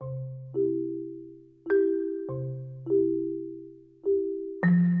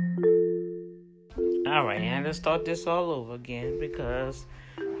All right, and let's start this all over again because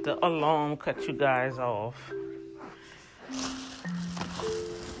the alarm cut you guys off.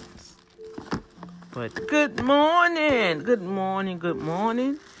 But good morning.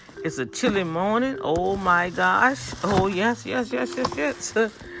 It's a chilly morning. Oh my gosh. Oh yes. I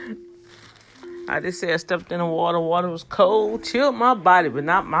just said I stepped in the water. Water was cold. Chilled my body, but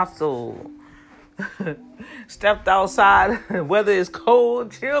not my soul. Stepped outside. Weather is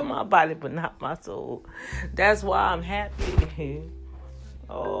cold. Chilled my body, but not my soul. That's why I'm happy.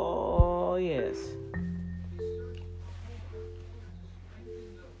 Oh yes.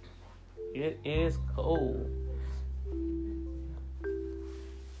 It is cold.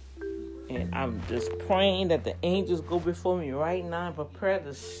 And I'm just praying that the angels go before me right now and prepare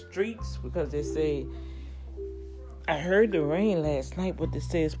the streets, because they say, I heard the rain last night, but they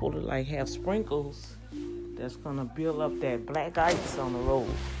say it's supposed to have sprinkles that's going to build up that black ice on the road.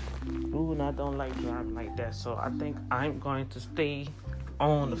 Ooh, and I don't like driving like that. So I think I'm going to stay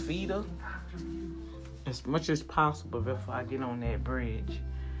on the feeder as much as possible before I get on that bridge.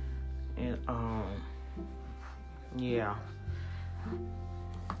 And, yeah.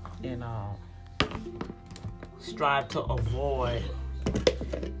 And, strive to avoid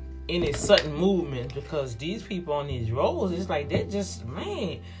any sudden movement, because these people on these roads, it's like they're just,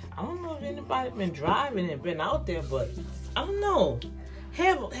 man, I don't know if anybody been driving and been out there, but I don't know.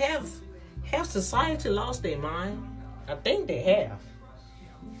 Have society lost their mind? I think they have.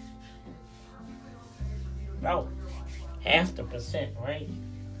 About 0.5%, right?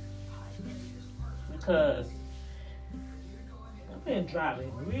 Because I've been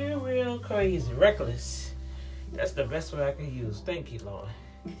driving real crazy, reckless. That's the best way I can use. Thank you, Lord.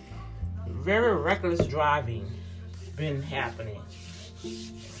 Very reckless driving been happening. And,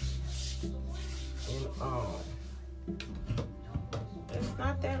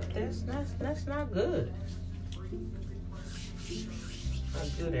 that's not good. Not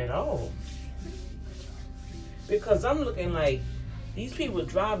good at all. Because I'm looking like these people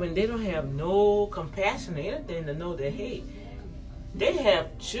driving, they don't have no compassion or anything to know that, hey, they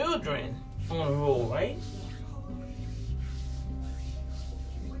have children on the road, right?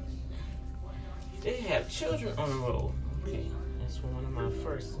 They have children on the road. Okay, that's one of my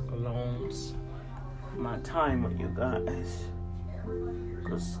first alarms. My timer, you guys.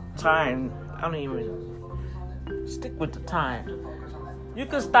 Because time, I don't even stick with the time. You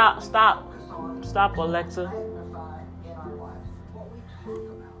can stop, Alexa.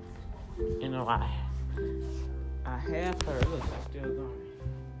 You know, I have her. Look, she's still going.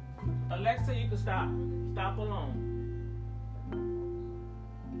 Alexa, you can stop. Stop alone.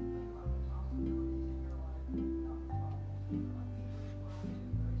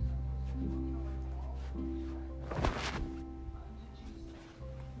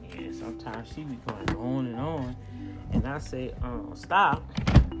 Yeah, sometimes she be going on and on. And I say, stop.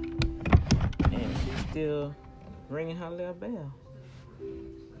 And she's still ringing her little bell.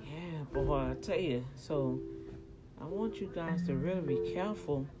 Boy, I tell you, so I want you guys to really be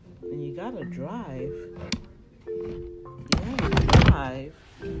careful, and you gotta drive. You gotta drive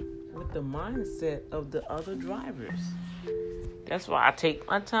with the mindset of the other drivers. That's why I take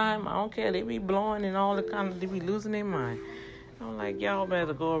my time. I don't care. They be blowing and all the kind of, they be losing their mind. I'm like, y'all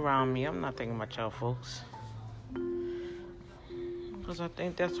better go around me. I'm not thinking about y'all folks, because I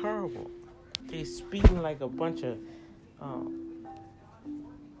think that's horrible. They speeding like a bunch of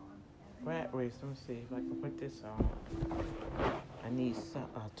rat race. Let me see if I can put this on. I need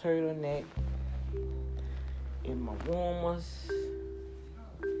a turtleneck and my warmers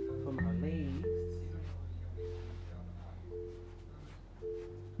for my legs.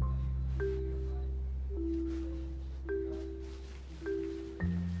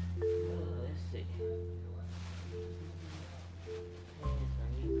 Let's see. I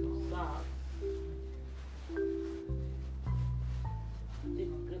need some socks.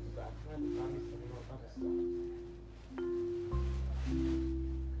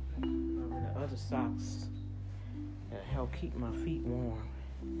 The other socks that help keep my feet warm.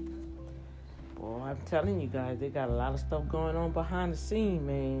 Boy, I'm telling you guys, they got a lot of stuff going on behind the scene,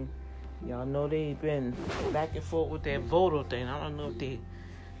 man. Y'all know they've been back and forth with that voter thing. I don't know if they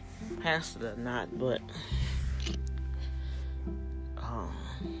passed it or not, but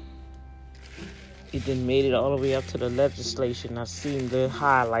it done made it all the way up to the legislation. I seen the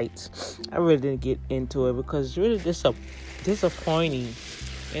highlights. I really didn't get into it because it's really disappointing.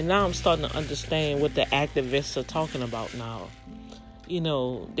 And now I'm starting to understand what the activists are talking about now. You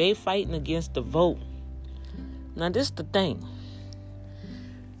know, they fighting against the vote. Now, this is the thing.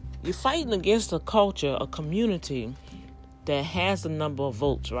 You're fighting against a culture, a community that has a number of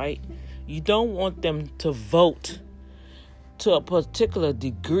votes, right? You don't want them to vote to a particular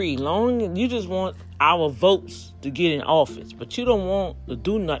degree. You just want our votes to get in office, but you don't want to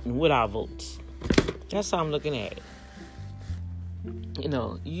do nothing with our votes. That's how I'm looking at it. You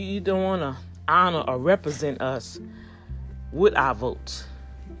know, you don't want to honor or represent us with our votes.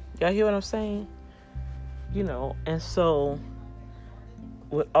 Y'all hear what I'm saying? You know, and so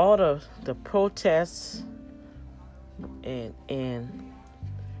with all the protests and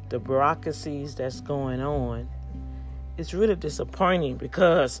the bureaucracies that's going on, it's really disappointing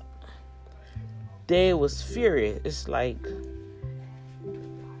because they was furious. It's like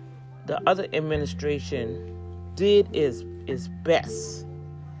the other administration did its best.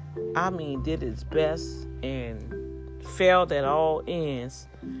 I mean, did its best and failed at all ends.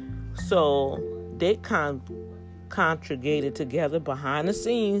 So they congregated together behind the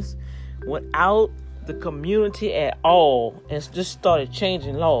scenes without the community at all and just started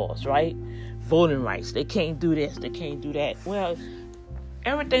changing laws, right? Voting rights. They can't do this. They can't do that. Well,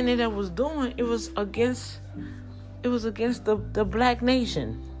 everything that they was doing, it was against the black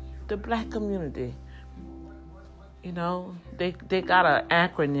nation, the black community. You know, they got an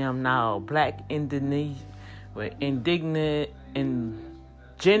acronym now, Black Ingenious.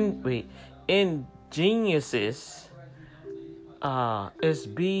 It's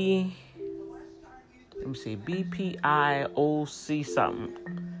BPIOC something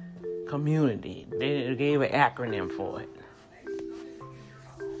community. They gave an acronym for it.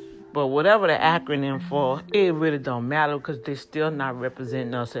 But whatever the acronym for, it really don't matter because they still not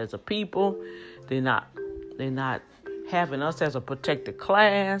representing us as a people. They're not having us as a protected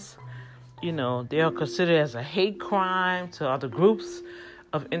class. You know, they're considered as a hate crime to other groups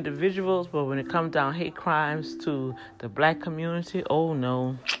of individuals. But when it comes down hate crimes to the black community, oh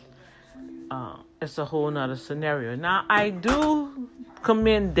no, it's a whole nother scenario. Now, I do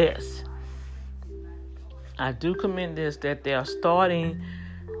commend this. That they are starting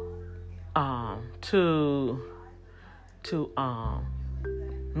to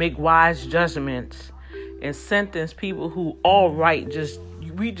make wise judgments and sentence people who all right.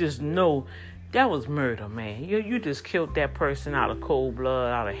 We just know that was murder, man. You just killed that person out of cold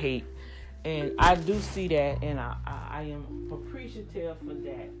blood, out of hate, and I do see that, and I am appreciative for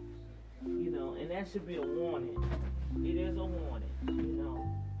that. You know, and that should be a warning. It is a warning.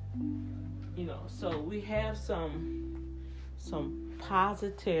 You know. So we have some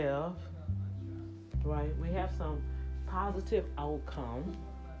positive, right? We have some positive outcome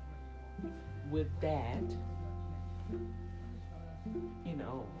with that. You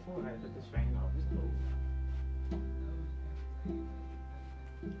know, all right, put this fan off. It's cool.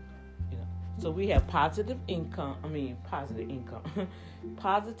 You know, so we have positive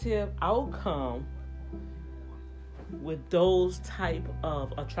outcome with those type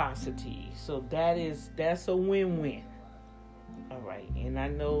of atrocities. So that's a win-win. All right, and I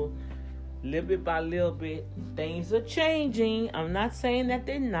know little bit by little bit things are changing. I'm not saying that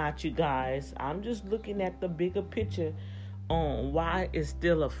they're not, you guys. I'm just looking at the bigger picture on why it's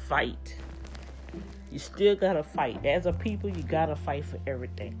still a fight. You still gotta fight. As a people, you gotta fight for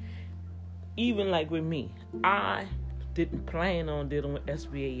everything. Even like with me, I didn't plan on dealing with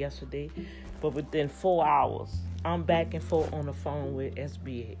SBA yesterday, but within 4 hours, I'm back and forth on the phone with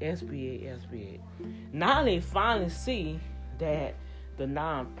SBA. Now they finally see that the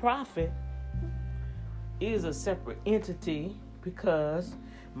nonprofit is a separate entity because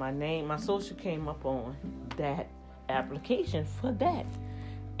my social came up on that application for that.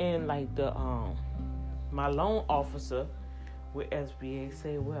 And like my loan officer with SBA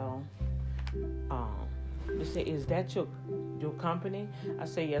say, well, they say, is that your company? I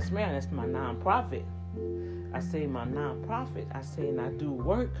say, yes, ma'am, that's my nonprofit. I say, and I do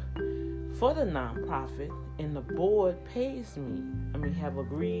work for the nonprofit, and the board pays me. I mean, have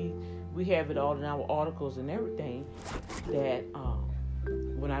agreed, we have it all in our articles and everything, that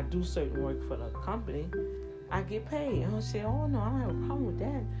when I do certain work for the company, I get paid. And I say, oh no, I don't have a problem with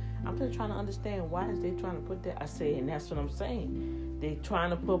that. I'm just trying to understand why is they trying to put that. I say, and that's what I'm saying. They trying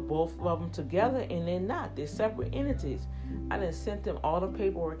to put both of them together, and they're not. They're separate entities. I done sent them all the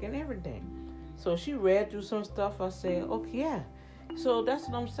paperwork and everything. So she read through some stuff. I said, okay, yeah. So that's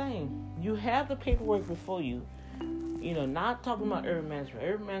what I'm saying. You have the paperwork before you. You know, not talking about urban management.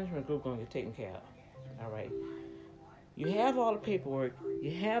 Urban management group going to get taken care of. All right. You have all the paperwork.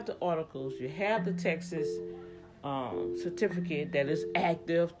 You have the articles. You have the Texas certificate that is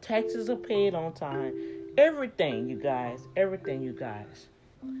active. Taxes are paid on time. Everything, you guys. And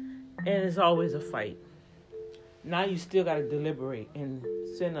it's always a fight. Now you still got to deliberate and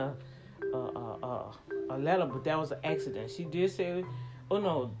send a letter, but that was an accident. She did say, oh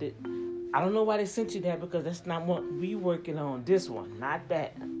no, I don't know why they sent you that, because that's not what we working on. This one, not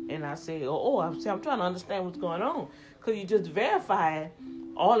that. And I say, I'm trying to understand what's going on. Because you just verified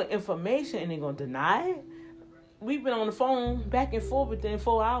all the information and they're going to deny it? We've been on the phone back and forth within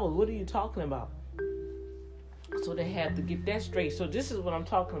 4 hours. What are you talking about? So they had to get that straight. So this is what I'm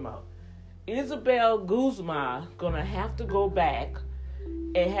talking about. Isabel Guzman going to have to go back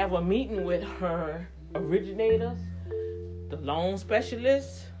and have a meeting with her originators, the loan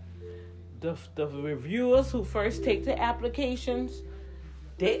specialists, the reviewers who first take the applications.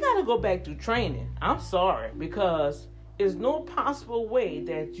 They got to go back to training. I'm sorry, because there's no possible way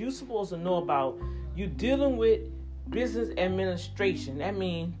that you're supposed to know about you dealing with business administration. That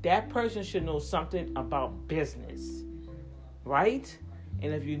means that person should know something about business, right?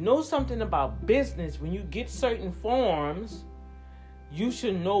 And if you know something about business, when you get certain forms, you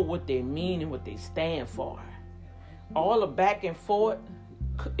should know what they mean and what they stand for. All the back and forth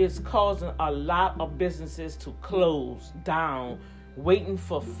is causing a lot of businesses to close down, waiting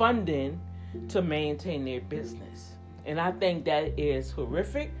for funding to maintain their business. And I think that is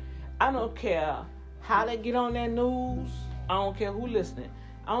horrific. I don't care how they get on that news. I don't care who listening.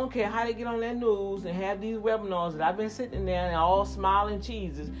 I don't care how they get on that news and have these webinars that I've been sitting there and all smiling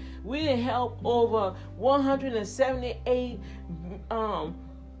cheeses. We didn't help over 178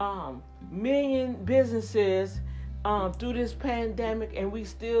 million businesses through this pandemic, and we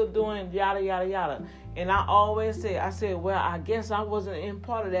still doing yada, yada, yada. And I always say, well, I guess I wasn't in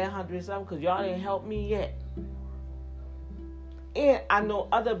part of that 100 something because y'all didn't help me yet. And I know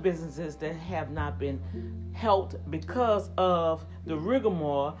other businesses that have not been helped because of the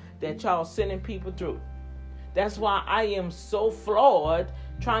rigmarole that y'all sending people through. That's why I am so flawed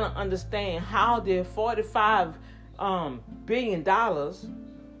trying to understand how the $45 billion,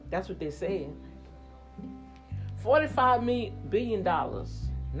 that's what they're saying, $45 billion,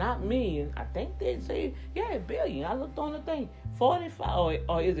 not million. I think they say, yeah, billion. I looked on the thing. 45,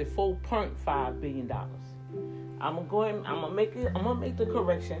 or is it $4.5 billion? I'm gonna go ahead. I'm gonna make the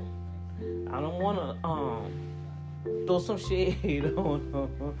correction. I don't wanna throw some shade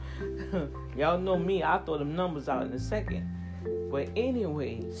on. Y'all know me. I'll throw them numbers out in a second. But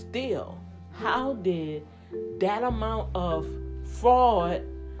anyway, still, how did that amount of fraud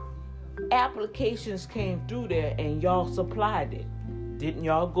applications came through there and y'all supplied it? Didn't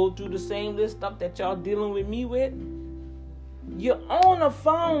y'all go through the same list stuff that y'all dealing with me with? You're on the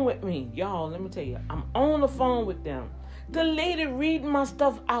phone with me. Y'all, let me tell you, I'm on the phone with them. The lady reading my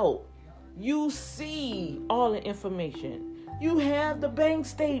stuff out. You see all the information. You have the bank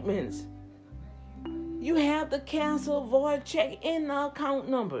statements. You have the cancel void check in the account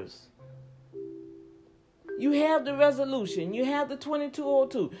numbers. You have the resolution. You have the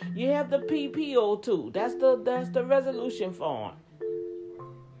 2202. You have the PP02. That's the resolution form.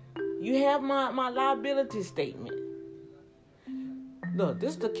 You have my liability statement. Look,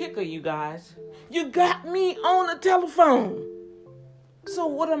 this is the kicker, you guys. You got me on the telephone. So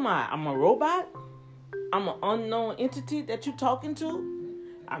what am I? I'm a robot? I'm an unknown entity that you're talking to?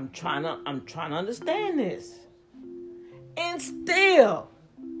 I'm trying to understand this. And still,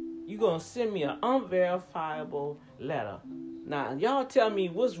 you're going to send me an unverifiable letter. Now, y'all tell me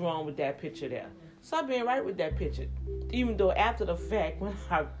what's wrong with that picture there. Something right with that picture. Even though after the fact, when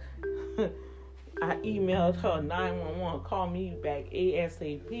I emailed her 911, call me back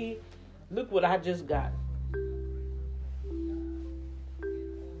ASAP. Look what I just got.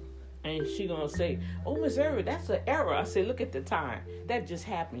 And she gonna say, oh, Miss Irvin, that's an error. I said, look at the time. That just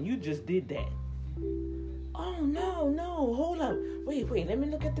happened. You just did that. Oh, no, hold up. Wait, let me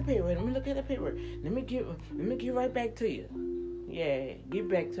look at the paper. Let me get right back to you. Yeah, get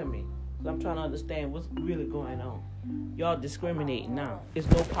back to me. I'm trying to understand what's really going on. Y'all discriminating now. It's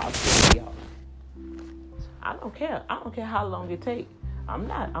no possibility, y'all. I don't care. I don't care how long it takes. I'm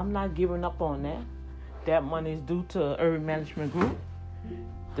not giving up on that. That money is due to Urban Management Group.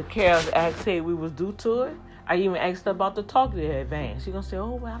 The CARES Act said we was due to it. I even asked her about the targeted advance. She gonna say,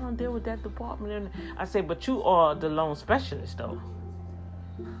 oh, well, I don't deal with that department. I say, but you are the loan specialist, though.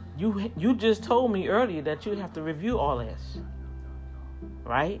 You just told me earlier that you have to review all this,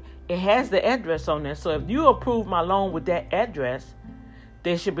 right? It has the address on there. So if you approve my loan with that address,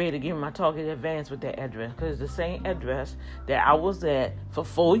 they should be able to give me my targeted advance with that address, because it's the same address that I was at for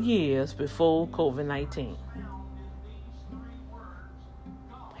 4 years before COVID-19.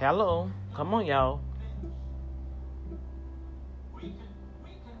 Hello. Come on, y'all.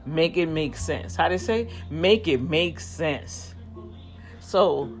 Make it make sense. How they say? Make it make sense.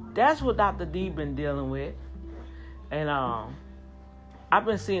 So that's what Dr. D been dealing with. And I've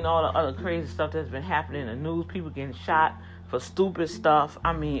been seeing all the other crazy stuff that's been happening in the news. People getting shot for stupid stuff.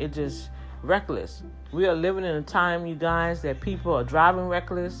 I mean, reckless. We are living in a time, you guys, that people are driving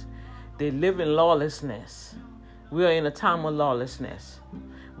reckless. They live in lawlessness. We are in a time of lawlessness.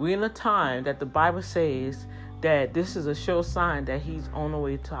 We're in a time that the Bible says that this is a sure sign that he's on the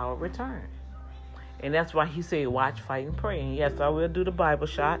way to our return. And that's why he said, watch, fight, and pray. And yes, I will do the Bible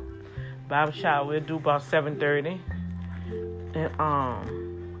shot. Bible shot we'll do about 7:30.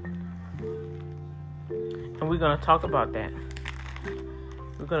 And we're going to talk about that.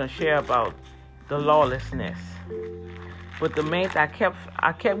 We're going to share about the lawlessness. But the main thing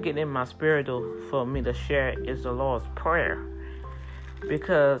I kept getting in my spirit for me to share is the Lord's Prayer.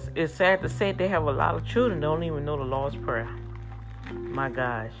 Because it's sad to say they have a lot of children that don't even know the Lord's Prayer. My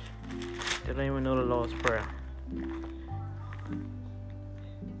gosh. They don't even know the Lord's Prayer.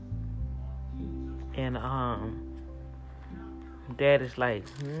 And Dad is like,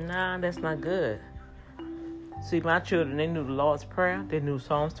 nah, that's not good. See, my children, they knew the Lord's Prayer. They knew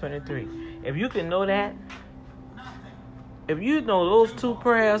Psalms 23. If you can know that, if you know those two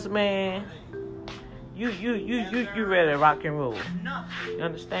prayers, man, you ready to rock and roll. You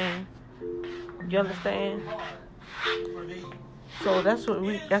understand? You understand? So that's what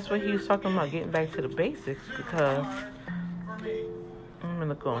he was talking about, getting back to the basics, because I'm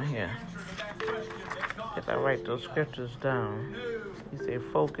gonna go on here. If I write those scriptures down, he said,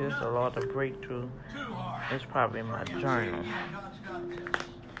 focus, a lot of breakthrough. It's probably in my journal.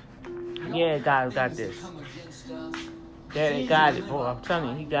 Yeah, God got this. Daddy got it, boy. I'm telling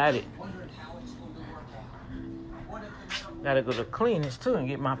you, he got it. Gotta go to cleaners too and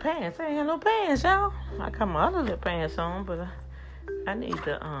get my pants. I ain't got no pants, y'all. I got my other little pants on, but I need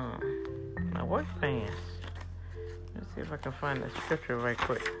the my work pants. Let's see if I can find the scripture right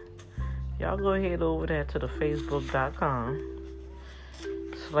quick. Y'all go ahead over there to the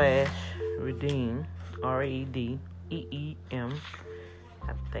facebook.com/redeem, REDEEM.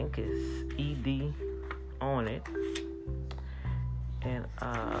 I think it's ED on it. And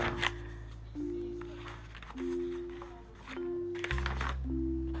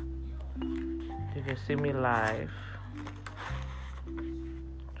you can see me live.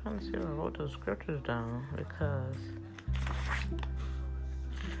 I'm trying to see if I wrote those scriptures down, because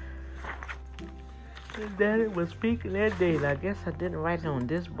Daddy was speaking that day, and I guess I didn't write it on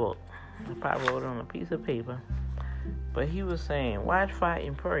this book. I probably wrote it on a piece of paper. But he was saying, watch, fight,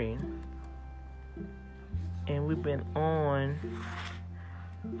 and pray. And we've been on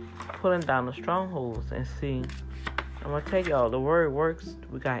pulling down the strongholds. And see, I'm going to tell y'all, the word works.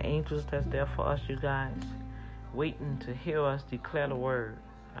 We got angels that's there for us, you guys, waiting to hear us declare the word.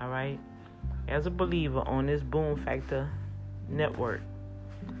 All right? As a believer on this Boom Factor network,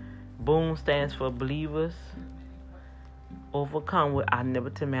 Boom stands for believers overcome with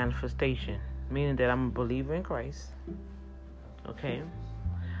omnipotent manifestation, meaning that I'm a believer in Christ. Okay?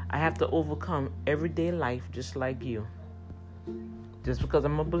 I have to overcome everyday life just like you. Just because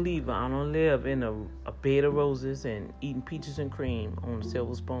I'm a believer, I don't live in a bed of roses and eating peaches and cream on a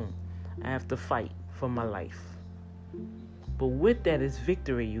silver spoon. I have to fight for my life. But with that is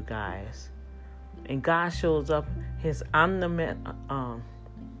victory, you guys. And God shows up his omnipotent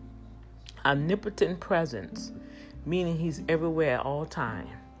presence, meaning he's everywhere at all time.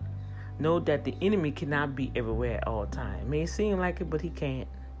 Know that the enemy cannot be everywhere at all time. It may seem like it, but he can't.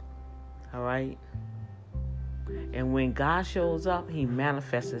 All right? And when God shows up, he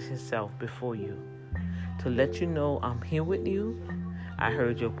manifests himself before you to let you know, I'm here with you. I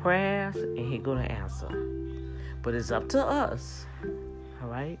heard your prayers, and he's going to answer. But it's up to us. All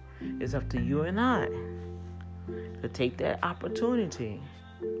right? It's up to you and I to take that opportunity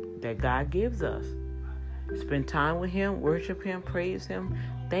that God gives us. Spend time with him, worship him, praise him,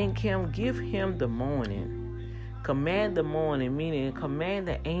 thank him, give him the morning. Command the morning, meaning command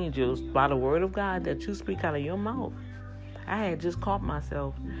the angels by the word of God that you speak out of your mouth. I had just caught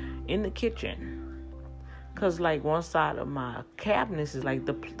myself in the kitchen, because like one side of my cabinets is like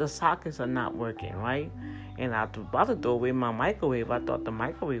the sockets are not working, right? And I was about to throw away my microwave. I thought the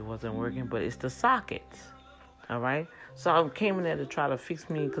microwave wasn't working, but it's the sockets. All right? So I came in there to try to fix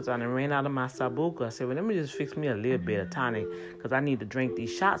me, because I ran out of my Sabuca. I said, well, let me just fix me a little bit of tonic, because I need to drink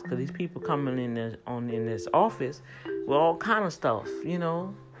these shots, because these people coming in this office with all kind of stuff, you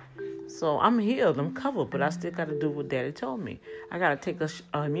know. So I'm healed, I'm covered, but I still got to do what Daddy told me. I got to take a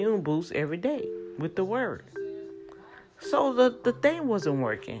immune boost every day with the word. So the thing wasn't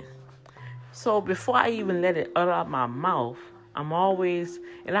working. So before I even let it utter out my mouth, I'm always,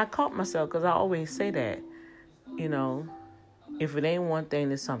 and I caught myself, because I always say that, you know, if it ain't one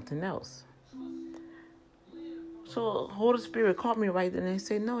thing, it's something else. So Holy Spirit caught me right then and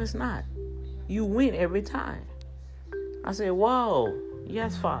said, no, it's not. You win every time. I said, whoa,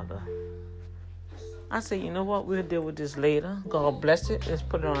 yes, Father. I said, you know what? We'll deal with this later. God bless it. Let's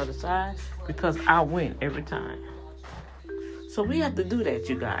put it on the other side because I win every time. So we have to do that,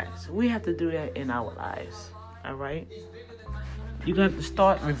 you guys. We have to do that in our lives. All right? You're going to have to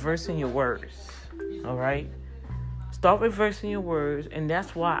start reversing your words. All right? Start reversing your words. And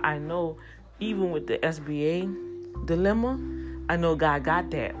that's why I know even with the SBA dilemma, I know God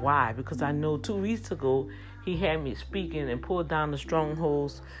got that. Why? Because I know 2 weeks ago, he had me speaking and pulled down the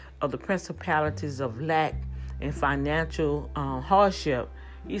strongholds of the principalities of lack and financial hardship.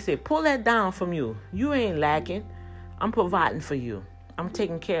 He said, pull that down from you. You ain't lacking. I'm providing for you. I'm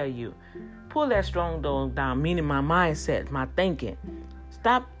taking care of you. Pull that stronghold down, meaning my mindset, my thinking.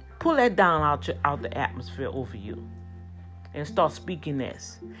 Pull that down out the atmosphere over you. And start speaking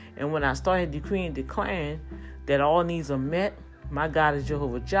this. And when I started decreeing and declaring that all needs are met, my God is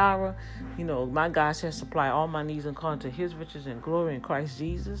Jehovah Jireh. You know, my God shall supply all my needs according to his riches and glory in Christ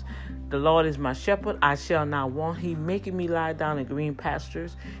Jesus. The Lord is my shepherd. I shall not want. He making me lie down in green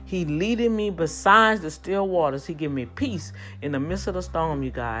pastures. He leading me beside the still waters. He give me peace in the midst of the storm,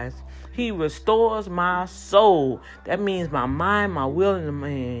 you guys. He restores my soul. That means my mind, my will, and my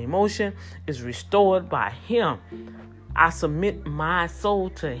emotion is restored by him. I submit my soul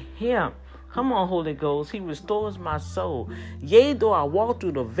to him. Come on, Holy Ghost. He restores my soul. Yea, though I walk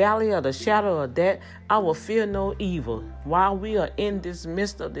through the valley of the shadow of death, I will fear no evil. While we are in this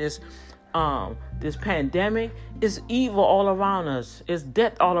midst of this pandemic, it's evil all around us. It's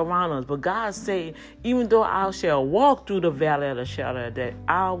death all around us. But God say, even though I shall walk through the valley of the shadow of death,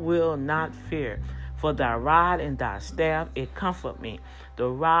 I will not fear. For thy rod and thy staff, it comfort me. The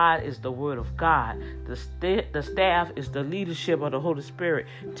rod is the word of God. The staff is the leadership of the Holy Spirit,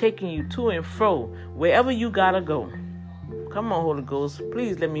 taking you to and fro, wherever you gotta go. Come on, Holy Ghost.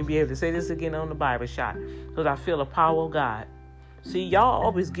 Please let me be able to say this again on the Bible shot, because I feel the power of God. See, y'all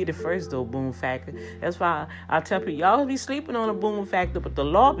always get it first, though, Boom Factor. That's why I tell people, y'all be sleeping on the Boom Factor, but the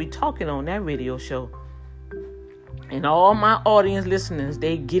Lord be talking on that radio show. And all my audience listeners,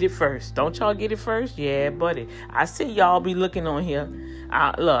 they get it first. Don't y'all get it first? Yeah, buddy. I see y'all be looking on here.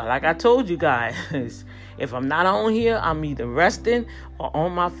 Look, like I told you guys, if I'm not on here, I'm either resting or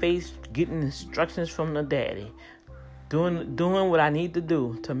on my face getting instructions from the daddy. Doing what I need to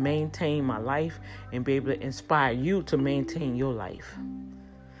do to maintain my life and be able to inspire you to maintain your life.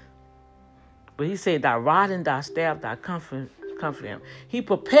 But he said, thy rod and thy staff, thy comfort him. He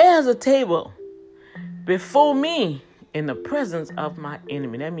prepares a table before me in the presence of my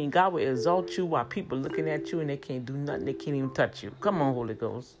enemy. That means God will exalt you while people looking at you and they can't do nothing. They can't even touch you. Come on, Holy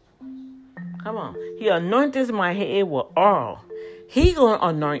Ghost. Come on. He anoints my head with oil. He gonna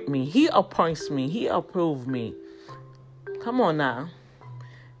anoint me. He appoints me. He approves me. Come on now.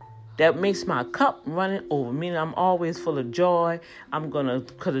 That makes my cup running over. Meaning I'm always full of joy.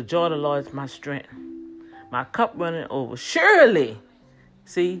 Because the joy of the Lord is my strength. My cup running over. Surely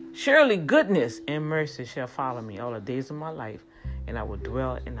goodness and mercy shall follow me all the days of my life, and I will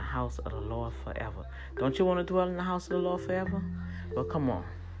dwell in the house of the Lord forever. Don't you want to dwell in the house of the Lord forever? Well, come on.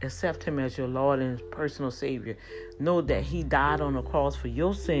 Accept him as your Lord and personal Savior. Know that he died on the cross for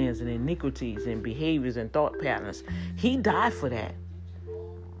your sins and iniquities and behaviors and thought patterns. He died for that.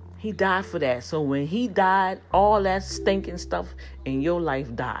 He died for that. So when he died, all that stinking stuff in your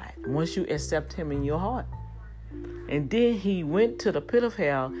life died. Once you accept him in your heart. And then he went to the pit of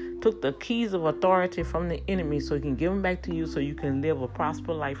hell, took the keys of authority from the enemy so he can give them back to you so you can live a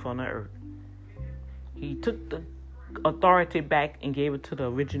prosperous life on the earth. He took the authority back and gave it to the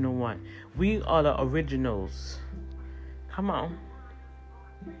original one. We are the originals. Come on.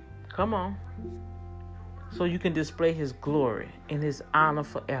 Come on. So you can display his glory and his honor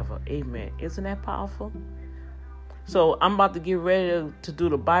forever. Amen. Isn't that powerful? So I'm about to get ready to do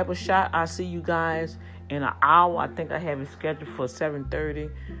the Bible shot. I'll see you guys in an hour. I think I have it scheduled for 7:30.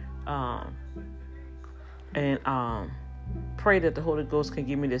 And pray that the Holy Ghost can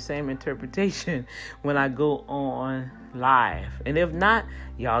give me the same interpretation when I go on live. And if not,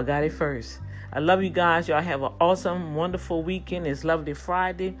 y'all got it first. I love you guys. Y'all have an awesome, wonderful weekend. It's Lovely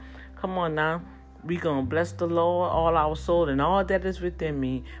Friday. Come on now. We gonna bless the Lord, all our soul, and all that is within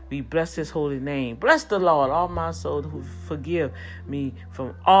me. We bless his holy name. Bless the Lord, all my soul, who forgive me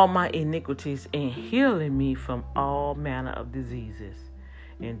from all my iniquities and healing me from all manner of diseases.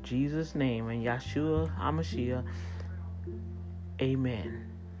 In Jesus' name, in Yeshua HaMashiach, amen.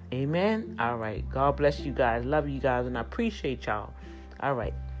 Amen. All right. God bless you guys. Love you guys, and I appreciate y'all. All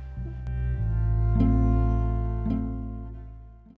right.